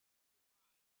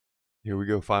Here we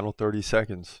go, final 30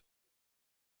 seconds.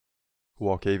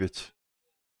 Kowalkiewicz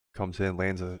comes in,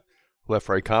 lands a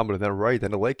left-right combo, then a right,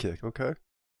 then a leg kick. Okay.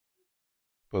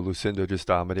 But Lucindo just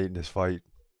dominating this fight.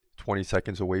 20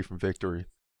 seconds away from victory.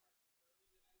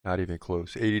 Not even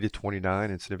close. 80-29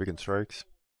 in significant strikes.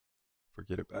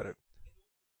 Forget about it.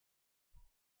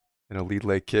 And a lead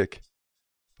leg kick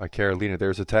by Karolina.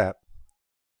 There's a tap.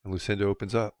 And Lucindo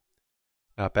opens up.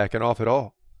 Not backing off at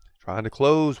all. Trying to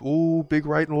close. Ooh, big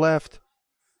right and left.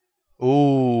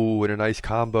 Ooh, and a nice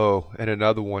combo. And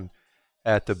another one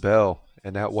at the bell.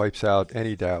 And that wipes out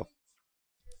any doubt.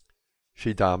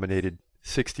 She dominated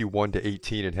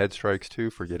 61-18 in head strikes too.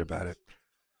 Forget about it.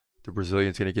 The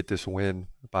Brazilian's going to get this win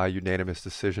by unanimous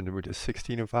decision to move to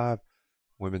 16-5.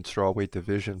 Women's strawweight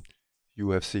division,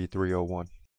 UFC 301.